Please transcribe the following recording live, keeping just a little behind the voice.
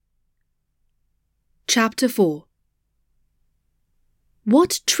Chapter 4.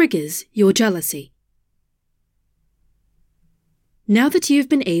 What triggers your jealousy? Now that you've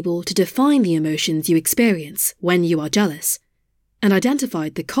been able to define the emotions you experience when you are jealous, and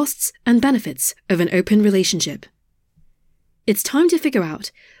identified the costs and benefits of an open relationship, it's time to figure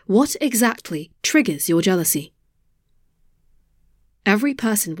out what exactly triggers your jealousy. Every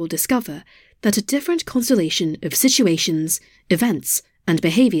person will discover that a different constellation of situations, events, and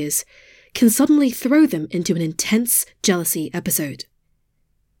behaviours can suddenly throw them into an intense jealousy episode.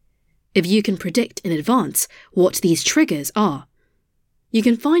 If you can predict in advance what these triggers are, you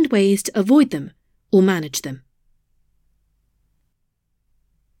can find ways to avoid them or manage them.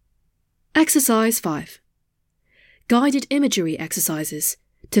 Exercise 5. Guided imagery exercises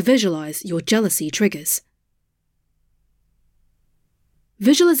to visualize your jealousy triggers.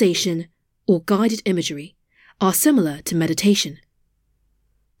 Visualization or guided imagery are similar to meditation.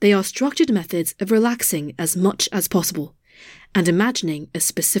 They are structured methods of relaxing as much as possible and imagining a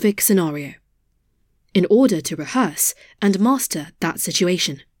specific scenario, in order to rehearse and master that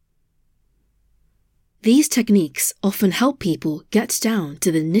situation. These techniques often help people get down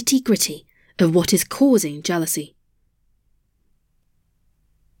to the nitty-gritty of what is causing jealousy.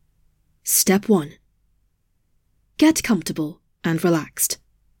 Step 1. Get comfortable and relaxed.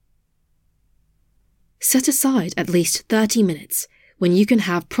 Set aside at least 30 minutes when you can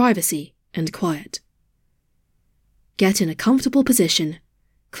have privacy and quiet. Get in a comfortable position,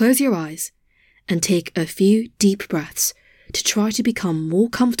 close your eyes, and take a few deep breaths to try to become more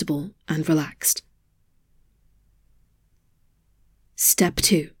comfortable and relaxed. Step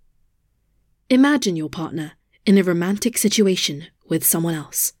 2. Imagine your partner in a romantic situation with someone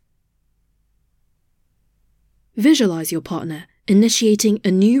else. Visualize your partner initiating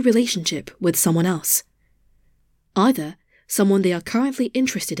a new relationship with someone else, either someone they are currently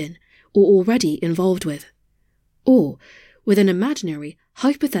interested in or already involved with, or with an imaginary,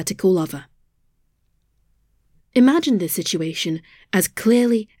 hypothetical lover. Imagine this situation as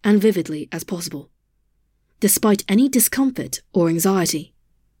clearly and vividly as possible, despite any discomfort or anxiety.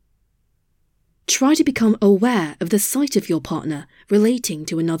 Try to become aware of the sight of your partner relating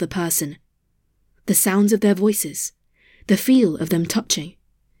to another person, the sounds of their voices, the feel of them touching,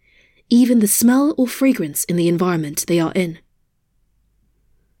 even the smell or fragrance in the environment they are in.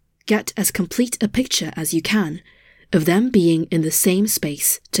 Get as complete a picture as you can of them being in the same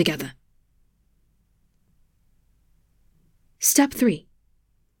space together. Step 3.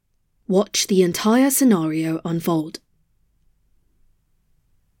 Watch the entire scenario unfold.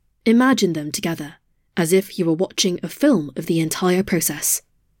 Imagine them together as if you were watching a film of the entire process.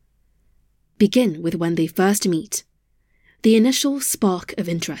 Begin with when they first meet, the initial spark of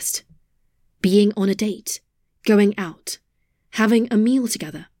interest, being on a date, going out, having a meal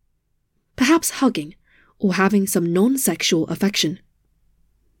together, perhaps hugging or having some non-sexual affection.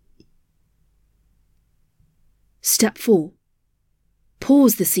 Step 4.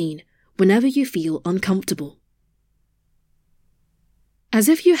 Pause the scene whenever you feel uncomfortable. As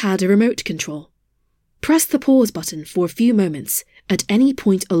if you had a remote control, press the pause button for a few moments at any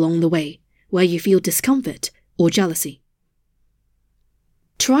point along the way where you feel discomfort or jealousy.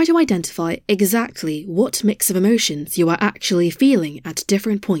 Try to identify exactly what mix of emotions you are actually feeling at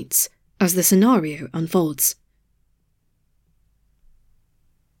different points as the scenario unfolds.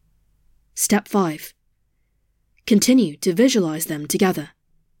 Step 5. Continue to visualize them together.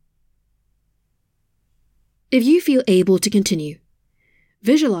 If you feel able to continue,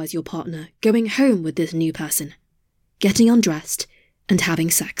 visualize your partner going home with this new person, getting undressed, and having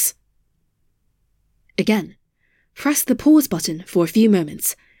sex. Again, press the pause button for a few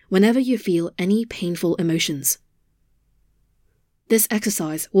moments whenever you feel any painful emotions. This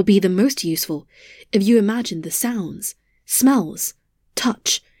exercise will be the most useful if you imagine the sounds, smells,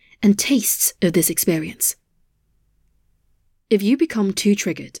 touch, and tastes of this experience. If you become too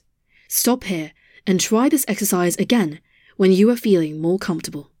triggered, stop here and try this exercise again when you are feeling more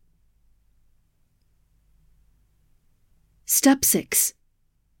comfortable. Step 6.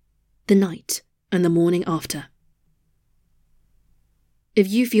 The night and the morning after. If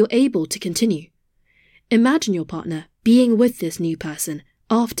you feel able to continue, imagine your partner being with this new person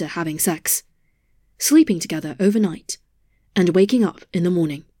after having sex, sleeping together overnight, and waking up in the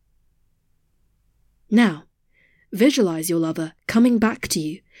morning. Now, visualize your lover coming back to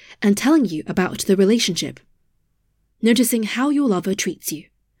you and telling you about the relationship, noticing how your lover treats you,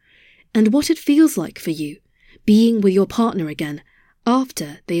 and what it feels like for you being with your partner again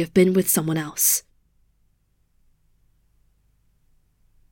after they have been with someone else.